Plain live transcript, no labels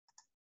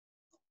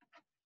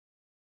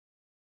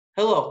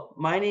Hello,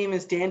 my name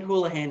is Dan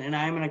Houlihan and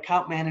I am an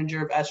account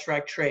manager of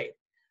SREC Trade.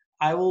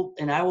 I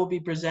will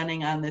be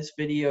presenting on this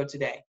video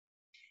today.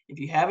 If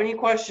you have any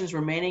questions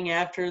remaining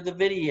after the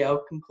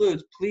video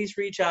concludes, please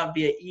reach out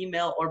via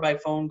email or by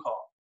phone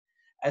call.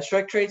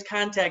 SREC Trade's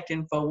contact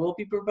info will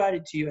be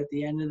provided to you at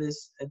the end of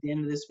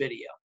this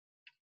video.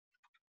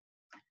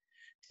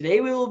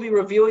 Today we will be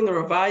reviewing the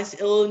revised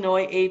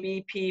Illinois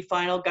ABP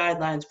final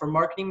guidelines for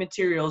marketing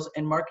materials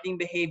and marketing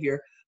behavior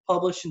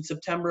published in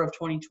September of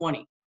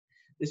 2020.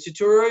 This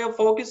tutorial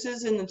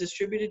focuses in the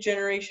distributed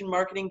generation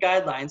marketing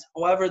guidelines.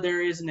 However,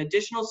 there is an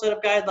additional set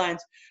of guidelines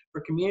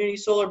for community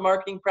solar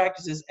marketing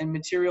practices and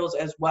materials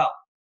as well.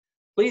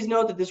 Please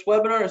note that this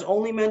webinar is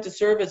only meant to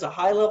serve as a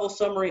high-level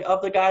summary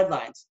of the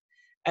guidelines.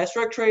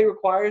 SREC Trade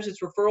requires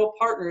its referral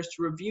partners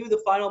to review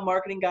the final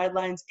marketing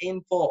guidelines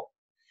in full.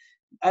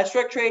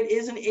 SREC Trade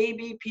is an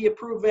ABP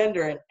approved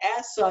vendor, and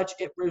as such,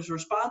 it is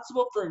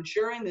responsible for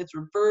ensuring that its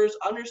referrers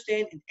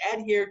understand and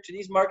adhere to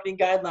these marketing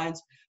guidelines,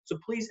 so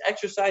please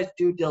exercise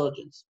due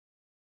diligence.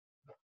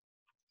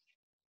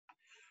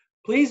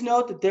 Please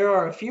note that there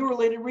are a few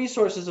related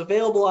resources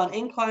available on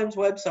Inclime's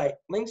website.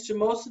 Links to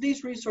most of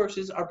these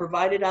resources are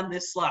provided on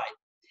this slide,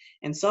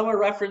 and some are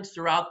referenced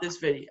throughout this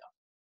video.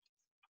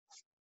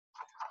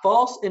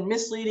 False and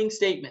misleading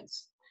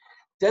statements.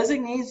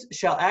 Designees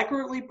shall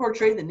accurately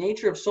portray the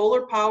nature of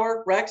solar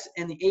power, RECs,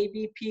 and the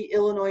ABP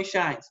Illinois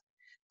Shines.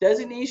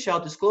 Designees shall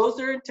disclose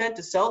their intent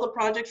to sell the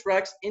project's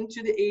RECs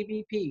into the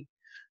ABP.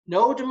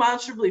 No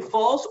demonstrably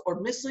false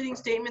or misleading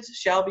statements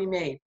shall be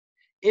made.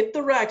 If the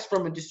RECs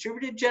from a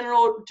distributed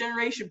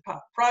generation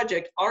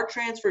project are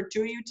transferred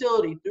to a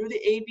utility through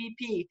the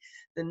ABP,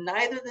 then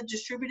neither the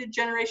distributed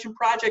generation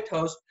project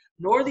host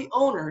nor the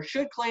owner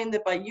should claim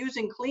that by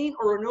using clean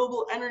or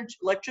renewable energy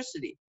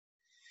electricity.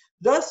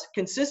 Thus,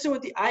 consistent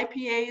with the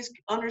IPA's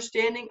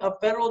understanding of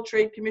Federal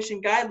Trade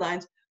Commission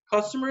guidelines,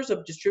 customers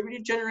of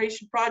distributed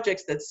generation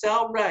projects that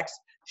sell RECs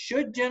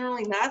should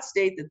generally not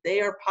state that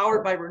they are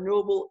powered by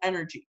renewable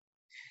energy.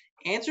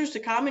 Answers to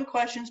common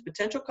questions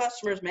potential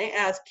customers may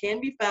ask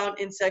can be found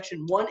in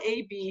Section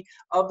 1AB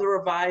of the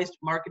revised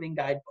marketing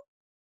guidebook.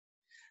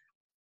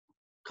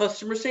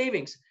 Customer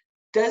savings.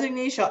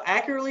 Designees shall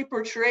accurately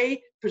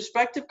portray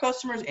prospective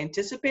customers'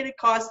 anticipated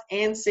costs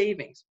and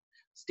savings.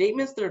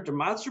 Statements that are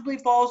demonstrably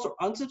false or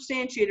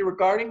unsubstantiated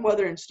regarding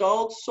whether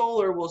installed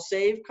solar will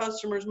save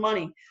customers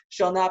money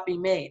shall not be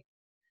made.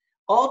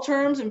 All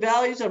terms and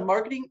values of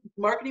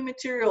marketing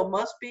material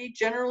must be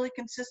generally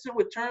consistent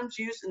with terms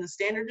used in the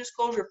standard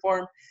disclosure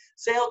form,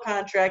 sale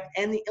contract,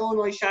 and the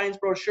Illinois Shines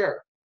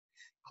brochure.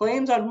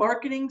 Claims on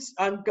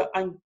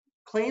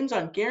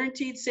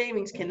guaranteed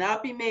savings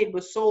cannot be made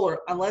with solar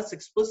unless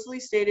explicitly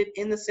stated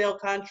in the sale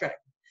contract.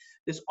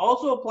 This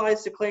also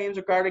applies to claims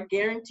regarding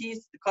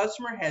guarantees the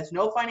customer has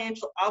no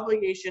financial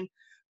obligation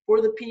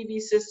for the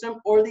PV system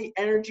or the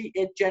energy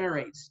it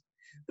generates.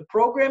 The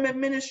program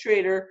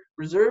administrator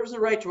reserves the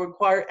right to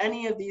inquire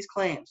any of these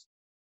claims.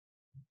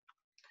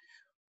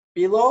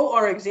 Below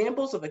are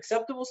examples of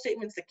acceptable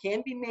statements that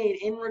can be made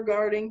in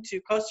regarding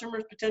to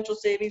customers' potential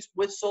savings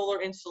with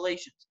solar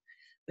installations.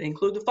 They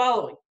include the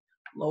following: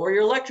 lower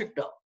your electric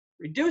bill,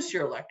 reduce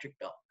your electric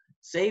bill,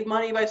 save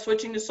money by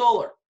switching to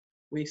solar.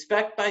 We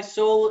expect by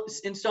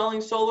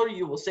installing solar,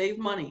 you will save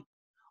money.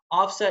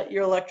 Offset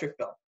your electric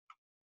bill.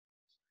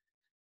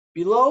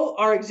 Below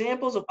are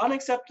examples of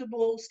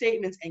unacceptable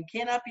statements and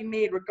cannot be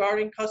made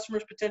regarding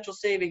customers' potential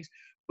savings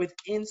with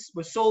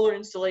solar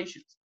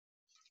installations.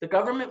 The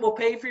government will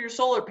pay for your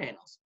solar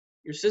panels.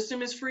 Your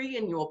system is free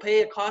and you will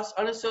pay a cost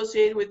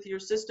unassociated with your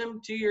system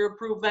to your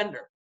approved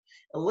vendor.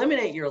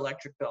 Eliminate your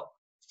electric bill.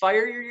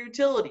 Fire your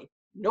utility.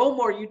 No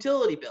more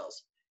utility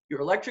bills.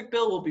 Your electric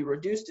bill will be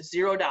reduced to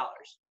 $0.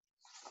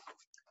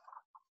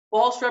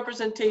 False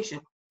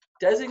representation.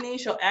 Designees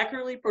shall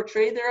accurately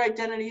portray their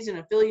identities and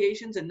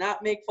affiliations and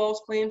not make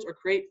false claims or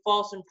create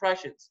false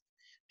impressions.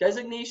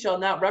 Designees shall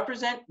not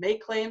represent,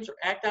 make claims, or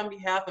act on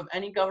behalf of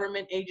any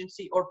government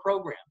agency or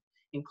program,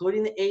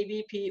 including the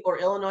ABP or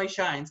Illinois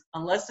Shines,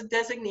 unless the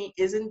designee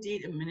is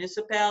indeed a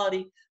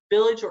municipality,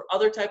 village, or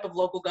other type of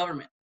local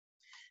government.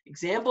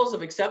 Examples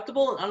of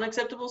acceptable and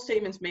unacceptable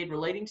statements made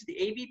relating to the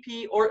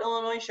ABP or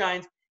Illinois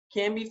Shines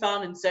can be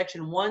found in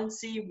Section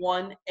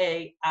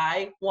 1C1A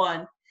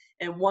I1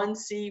 and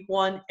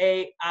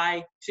 1C1A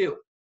I2.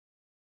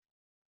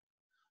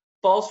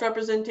 False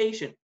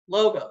representation.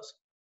 Logos.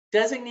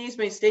 Designees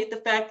may state the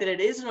fact that it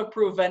is an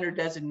approved vendor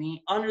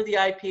designee under the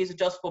IPA's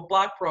adjustable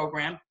block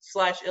program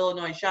 /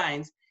 Illinois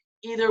Shines,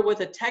 either with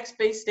a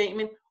text-based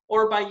statement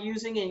or by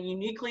using a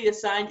uniquely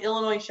assigned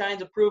Illinois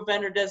Shines approved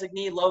vendor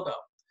designee logo.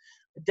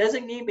 The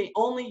designee may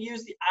only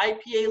use the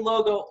IPA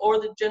logo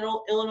or the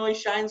general Illinois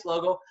Shines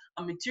logo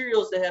on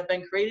materials that have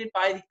been created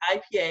by the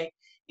IPA,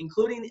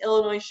 including the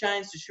Illinois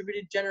Shines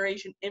Distributed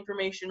Generation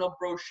Informational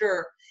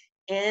Brochure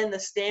and the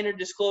Standard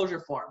Disclosure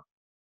Form.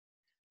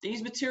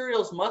 These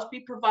materials must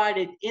be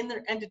provided in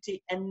their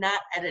entity and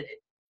not edited.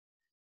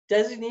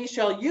 Designees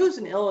shall use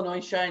an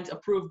Illinois Shines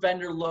approved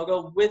vendor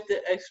logo with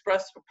the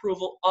express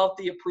approval of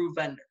the approved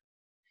vendor.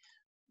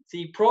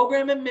 The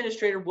program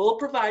administrator will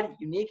provide a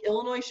unique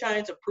Illinois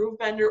Shines approved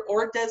vendor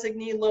or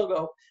designee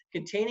logo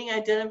containing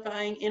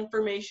identifying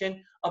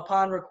information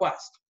upon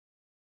request.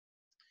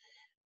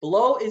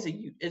 Below is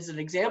an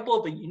example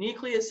of a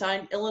uniquely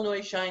assigned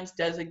Illinois Shines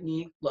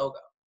designee logo.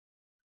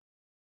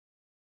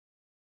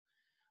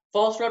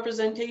 False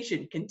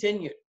representation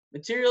continued.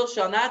 Materials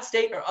shall not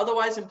state or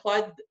otherwise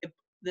imply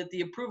that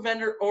the approved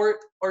vendor or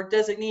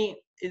designee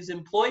is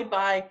employed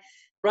by,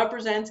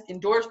 represents,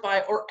 endorsed by,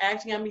 or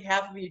acting on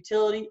behalf of a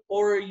utility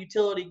or a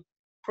utility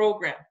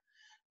program,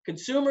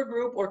 consumer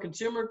group or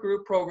consumer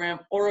group program,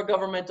 or a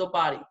governmental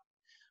body,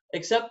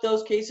 except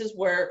those cases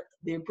where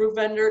the approved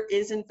vendor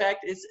is in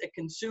fact a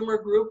consumer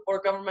group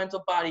or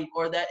governmental body,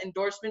 or that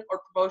endorsement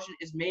or promotion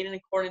is made in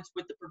accordance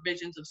with the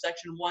provisions of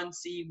Section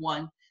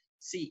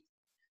 1C1C.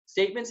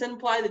 Statements that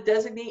imply the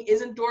designee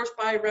is endorsed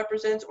by,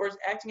 represents, or is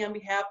acting on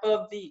behalf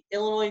of the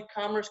Illinois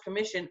Commerce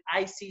Commission,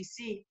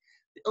 ICC,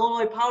 the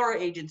Illinois Power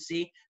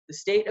Agency, the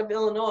State of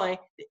Illinois,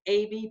 the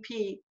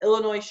ABP,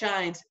 Illinois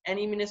Shines,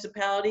 any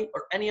municipality,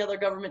 or any other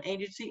government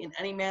agency in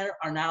any manner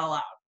are not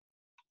allowed.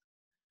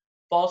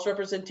 False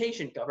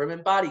representation,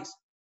 government bodies.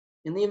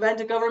 In the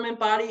event a government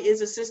body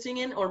is assisting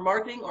in or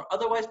marketing or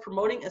otherwise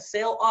promoting a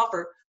sale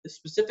offer, the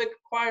specific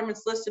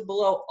requirements listed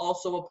below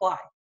also apply.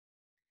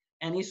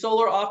 Any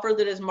solar offer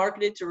that is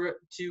marketed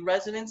to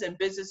residents and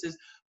businesses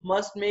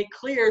must make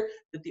clear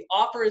that the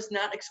offer is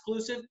not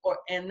exclusive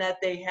and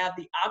that they have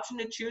the option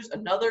to choose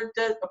another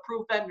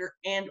approved vendor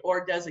and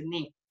or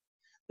designee.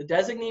 The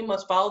designee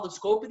must follow the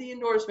scope of the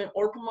endorsement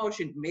or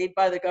promotion made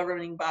by the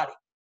governing body.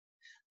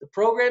 The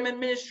program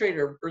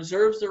administrator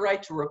reserves the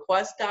right to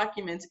request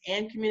documents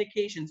and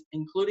communications,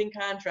 including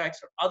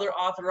contracts or other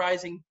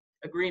authorizing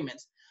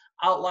agreements,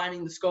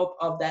 outlining the scope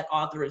of that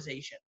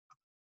authorization.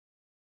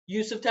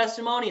 Use of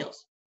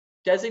testimonials.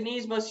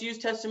 Designees must use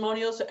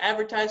testimonials to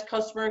advertise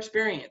customer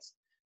experience.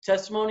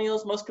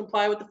 Testimonials must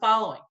comply with the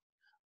following.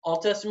 All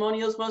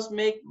testimonials must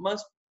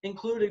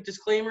include a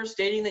disclaimer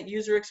stating that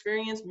user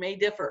experience may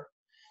differ.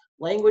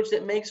 Language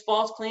that makes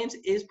false claims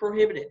is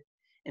prohibited.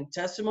 And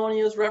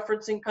testimonials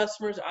referencing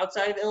customers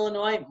outside of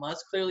Illinois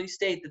must clearly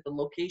state that the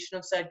location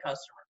of said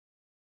customer.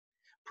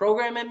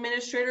 Program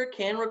administrator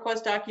can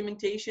request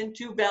documentation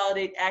to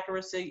validate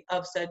accuracy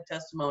of said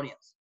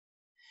testimonials.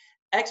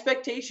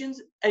 Exceptions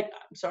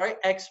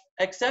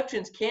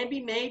can be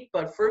made,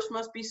 but first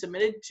must be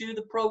submitted to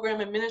the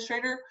program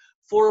administrator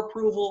for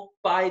approval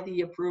by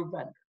the approved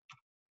vendor.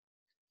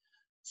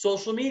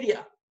 Social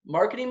media.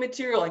 Marketing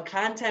material and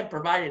content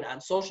provided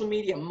on social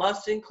media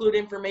must include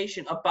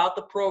information about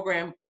the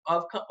program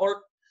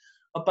or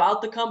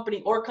about the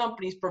company or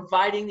companies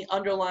providing the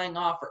underlying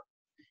offer.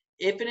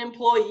 If an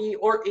employee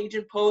or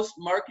agent posts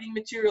marketing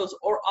materials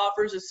or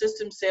offers a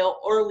system sale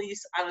or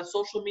lease on a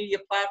social media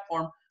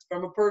platform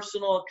from a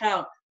personal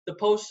account, the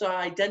post shall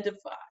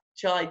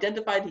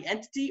identify the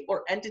entity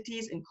or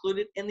entities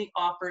included in the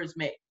offer is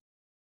made,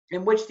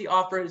 in which the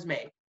offer is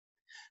made.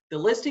 The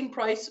listing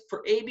price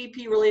for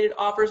ABP related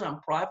offers on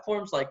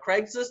platforms like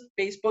Craigslist,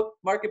 Facebook,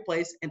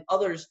 Marketplace, and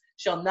others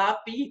shall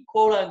not be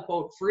quote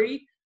unquote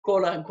free,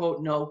 quote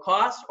unquote no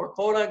cost, or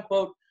quote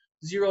unquote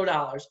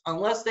 $0,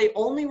 unless they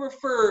only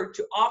refer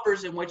to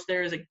offers in which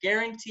there is a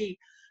guarantee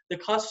the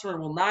customer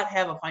will not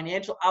have a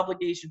financial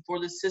obligation for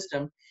the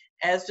system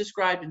as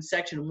described in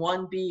Section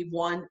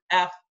 1B1F1.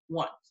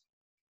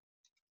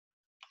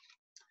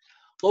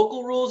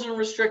 Local rules and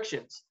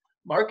restrictions.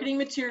 Marketing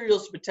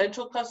materials to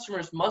potential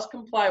customers must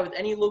comply with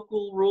any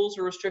local rules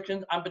or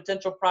restrictions on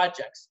potential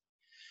projects.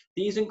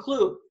 These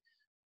include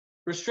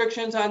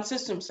restrictions on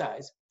system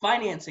size,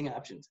 financing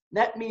options,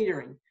 net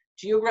metering,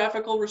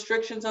 geographical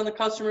restrictions on the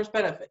customer's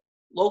benefit,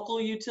 local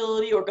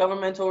utility or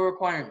governmental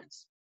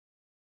requirements.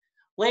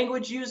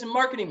 Language used in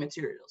marketing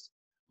materials.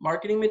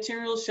 Marketing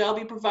materials shall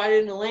be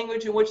provided in a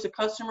language in which the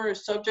customer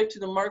is subject to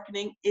the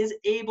marketing is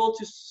able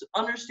to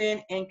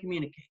understand and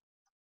communicate.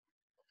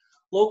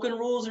 Local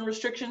rules and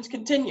restrictions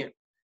continue.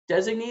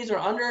 Designees are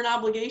under an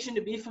obligation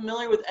to be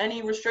familiar with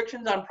any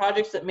restrictions on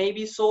projects that may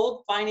be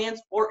sold,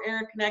 financed, or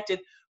interconnected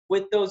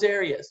with those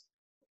areas.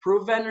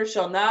 Approved vendors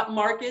shall not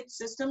market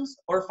systems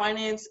or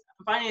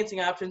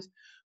financing options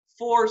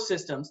for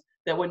systems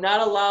that would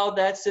not allow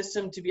that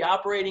system to be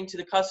operating to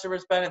the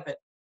customer's benefit,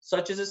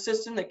 such as a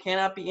system that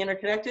cannot be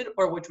interconnected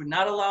or which would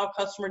not allow a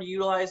customer to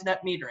utilize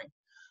net metering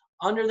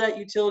under that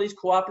utility's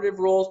cooperative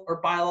rules or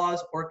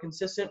bylaws or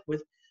consistent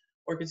with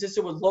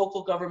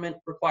local government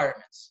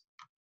requirements.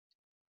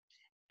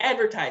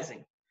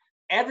 Advertising.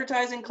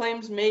 Advertising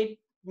claims made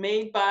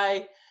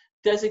by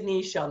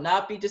designees shall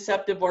not be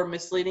deceptive or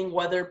misleading,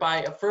 whether by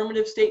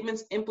affirmative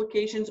statements,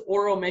 implications,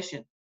 or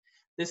omission.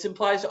 This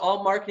applies to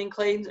all marketing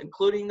claims,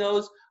 including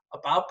those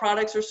about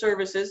products or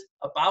services,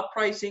 about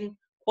pricing,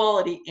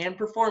 quality, and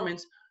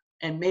performance,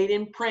 and made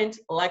in print,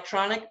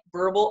 electronic,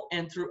 verbal,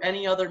 and through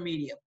any other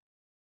medium.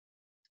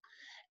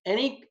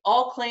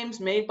 All claims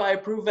made by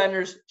approved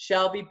vendors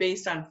shall be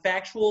based on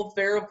factual,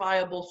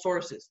 verifiable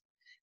sources.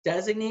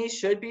 Designees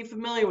should be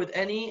familiar with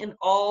any and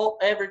all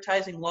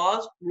advertising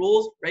laws,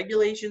 rules,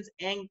 regulations,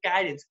 and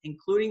guidance,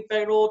 including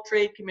Federal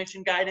Trade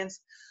Commission guidance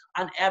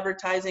on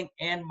advertising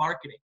and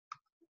marketing.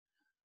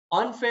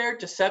 Unfair,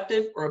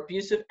 deceptive, or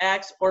abusive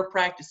acts or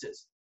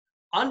practices.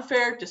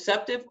 Unfair,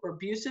 deceptive, or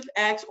abusive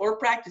acts or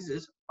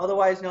practices,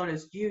 otherwise known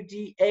as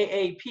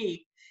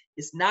UDAAP,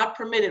 is not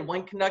permitted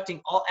when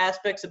conducting all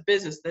aspects of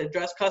business that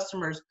address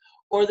customers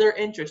or their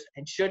interests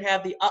and should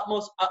have the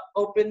utmost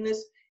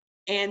openness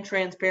and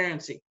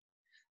transparency.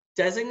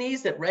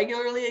 Designees that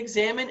regularly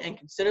examine and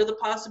consider the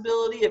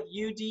possibility of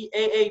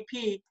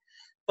UDAAP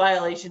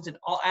violations in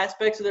all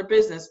aspects of their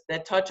business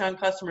that touch on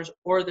customers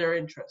or their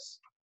interests.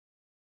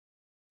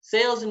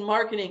 Sales and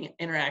marketing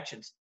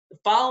interactions. The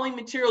following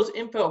materials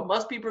info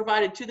must be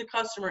provided to the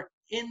customer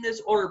in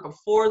this order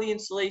before the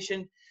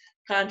installation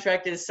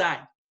contract is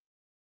signed.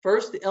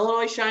 First, the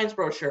Illinois Shines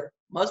brochure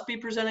must be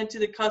presented to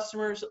the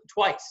customers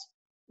twice,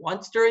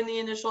 once during the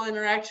initial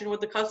interaction with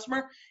the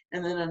customer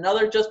and then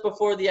another just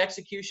before the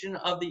execution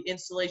of the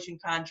installation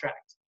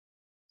contract.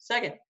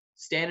 Second,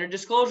 standard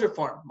disclosure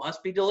form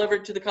must be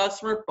delivered to the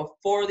customer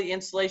before the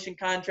installation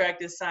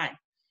contract is signed.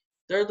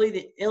 Thirdly,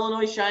 the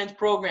Illinois Shines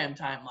program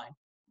timeline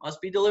must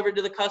be delivered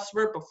to the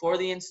customer before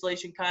the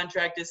installation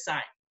contract is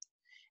signed.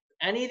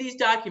 If any of these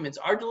documents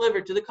are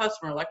delivered to the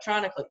customer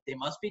electronically, they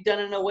must be done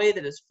in a way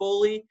that is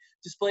fully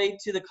displayed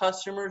to the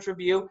customer's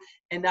review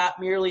and not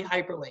merely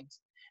hyperlinked.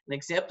 An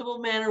acceptable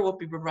manner will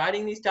be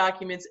providing these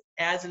documents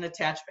as an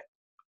attachment.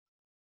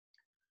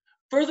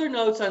 Further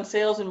notes on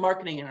sales and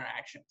marketing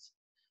interactions.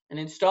 An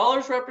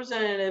installer's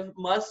representative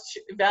must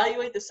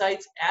evaluate the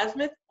site's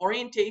azimuth,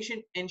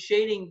 orientation, and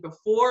shading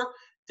before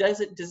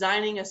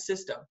designing a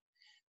system.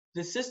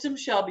 The system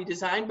shall be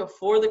designed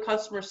before the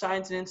customer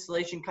signs an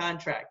installation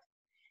contract.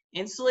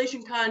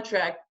 Installation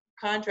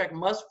contract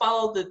must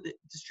follow the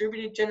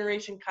distributed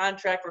generation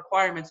contract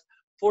requirements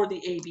for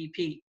the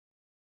ABP.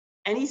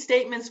 Any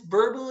statements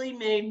verbally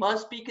made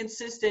must be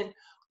consistent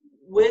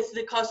with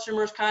the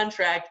customer's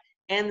contract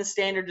and the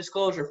standard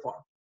disclosure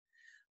form.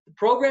 The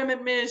program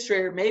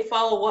administrator may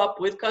follow up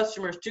with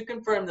customers to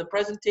confirm the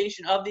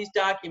presentation of these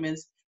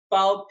documents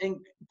follow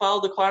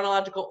the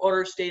chronological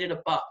order stated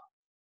above.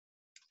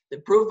 The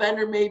approved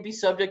vendor may be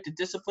subject to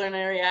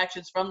disciplinary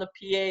actions from the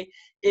PA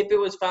if it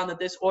was found that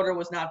this order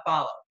was not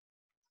followed.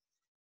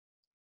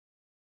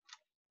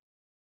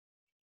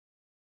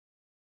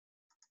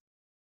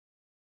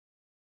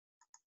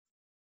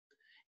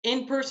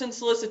 In-person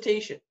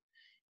solicitation.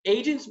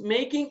 Agents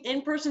making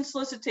in-person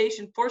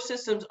solicitation for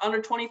systems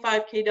under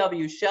 25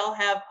 kW shall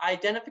have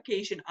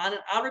identification on an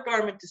outer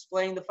garment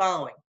displaying the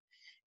following: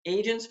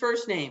 agent's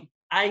first name,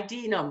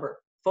 ID number,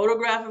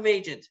 photograph of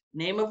agent,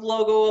 name of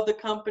logo of the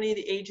company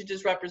the agent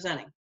is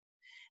representing.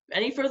 If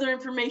any further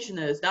information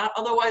that is not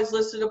otherwise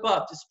listed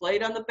above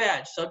displayed on the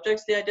badge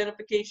subjects the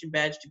identification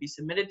badge to be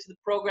submitted to the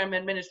program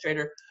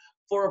administrator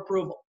for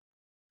approval.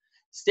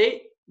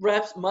 State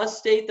reps must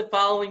state the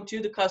following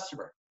to the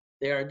customer: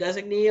 they are a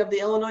designee of the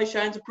Illinois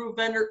Shines approved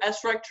vendor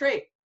SREC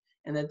trade,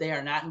 and that they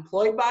are not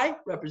employed by,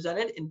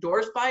 represented,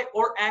 endorsed by,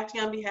 or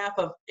acting on behalf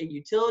of a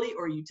utility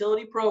or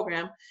utility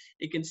program,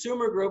 a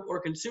consumer group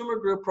or consumer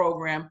group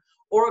program,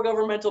 or a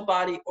governmental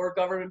body or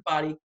government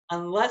body,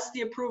 unless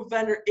the approved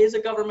vendor is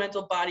a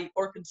governmental body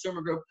or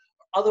consumer group,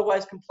 or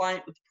otherwise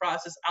compliant with the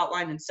process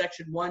outlined in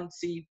Section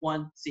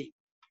 1C1C.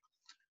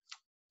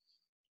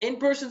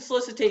 In-person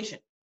solicitation.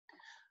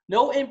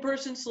 No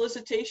in-person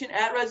solicitation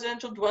at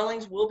residential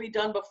dwellings will be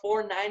done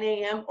before 9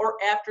 a.m. or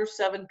after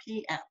 7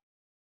 p.m.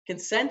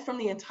 Consent from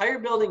the entire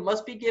building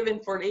must be given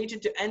for an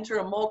agent to enter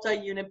a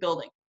multi-unit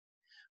building.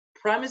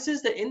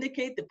 Premises that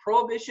indicate the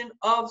prohibition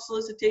of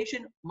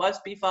solicitation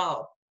must be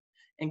followed,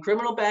 and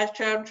criminal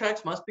background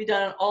checks must be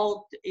done on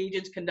all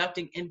agents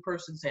conducting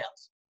in-person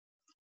sales.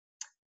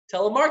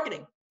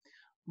 Telemarketing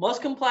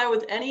must comply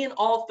with any and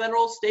all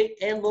federal, state,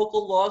 and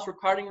local laws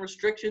regarding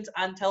restrictions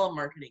on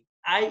telemarketing,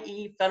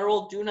 i.e.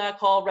 Federal Do Not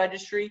Call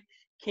Registry,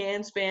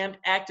 CAN Spam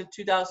Act of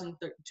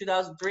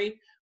 2003,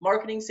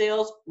 marketing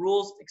sales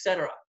rules,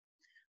 etc.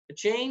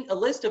 A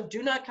list of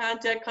do not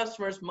contact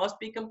customers must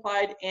be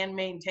complied and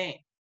maintained.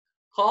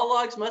 Call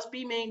logs must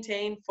be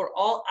maintained for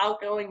all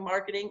outgoing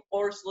marketing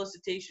or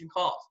solicitation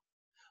calls.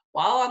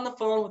 While on the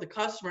phone with a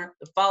customer,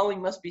 the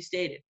following must be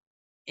stated: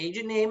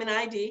 agent name and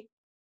ID.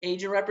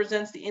 Agent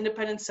represents the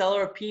independent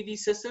seller of PV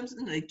systems,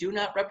 and they do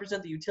not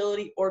represent the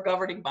utility or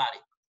governing body.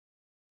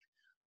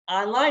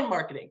 Online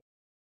marketing.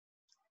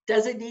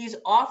 Designees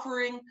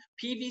offering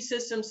PV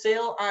system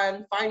sale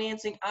on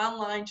financing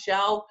online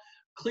shall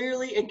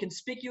clearly and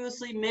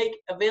conspicuously make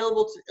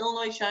available to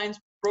Illinois Shines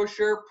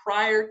brochure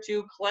prior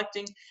to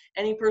collecting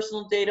any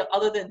personal data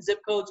other than zip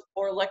codes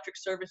or electric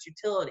service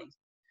utilities.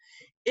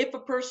 If a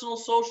personal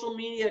social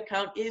media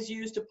account is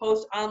used to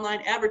post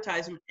online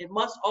advertisement, it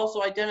must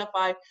also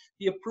identify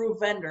the approved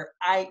vendor,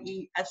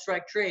 i.e.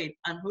 SREC Trade,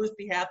 on whose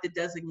behalf the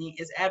designee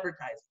is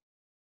advertising.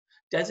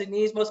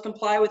 Designees must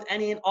comply with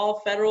any and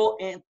all federal,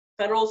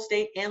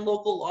 state, and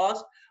local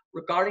laws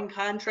regarding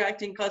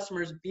contracting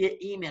customers via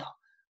email,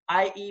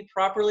 i.e.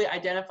 properly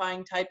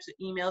identifying types of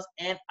emails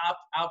and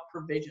opt-out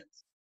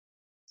provisions.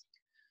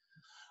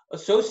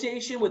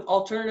 Association with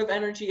alternative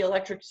energy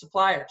electric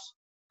suppliers.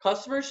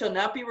 Customers shall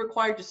not be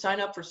required to sign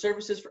up for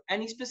services for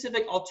any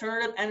specific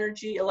alternative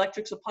energy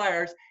electric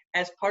suppliers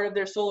as part of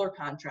their solar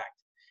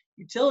contract.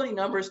 Utility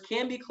numbers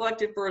can be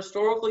collected for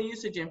historical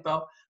usage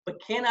info,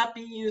 but cannot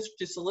be used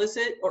to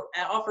solicit or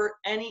offer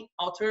any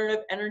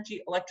alternative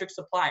energy electric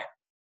supplier.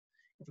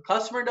 If a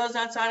customer does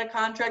not sign a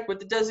contract with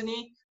the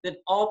designee, then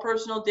all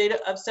personal data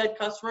of said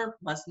customer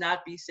must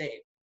not be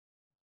saved.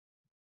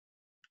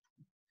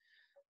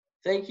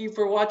 Thank you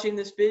for watching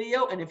this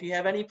video, and if you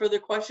have any further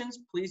questions,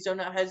 please do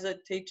not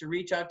hesitate to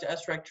reach out to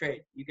SREC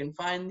Trade. You can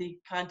find the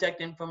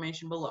contact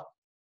information below.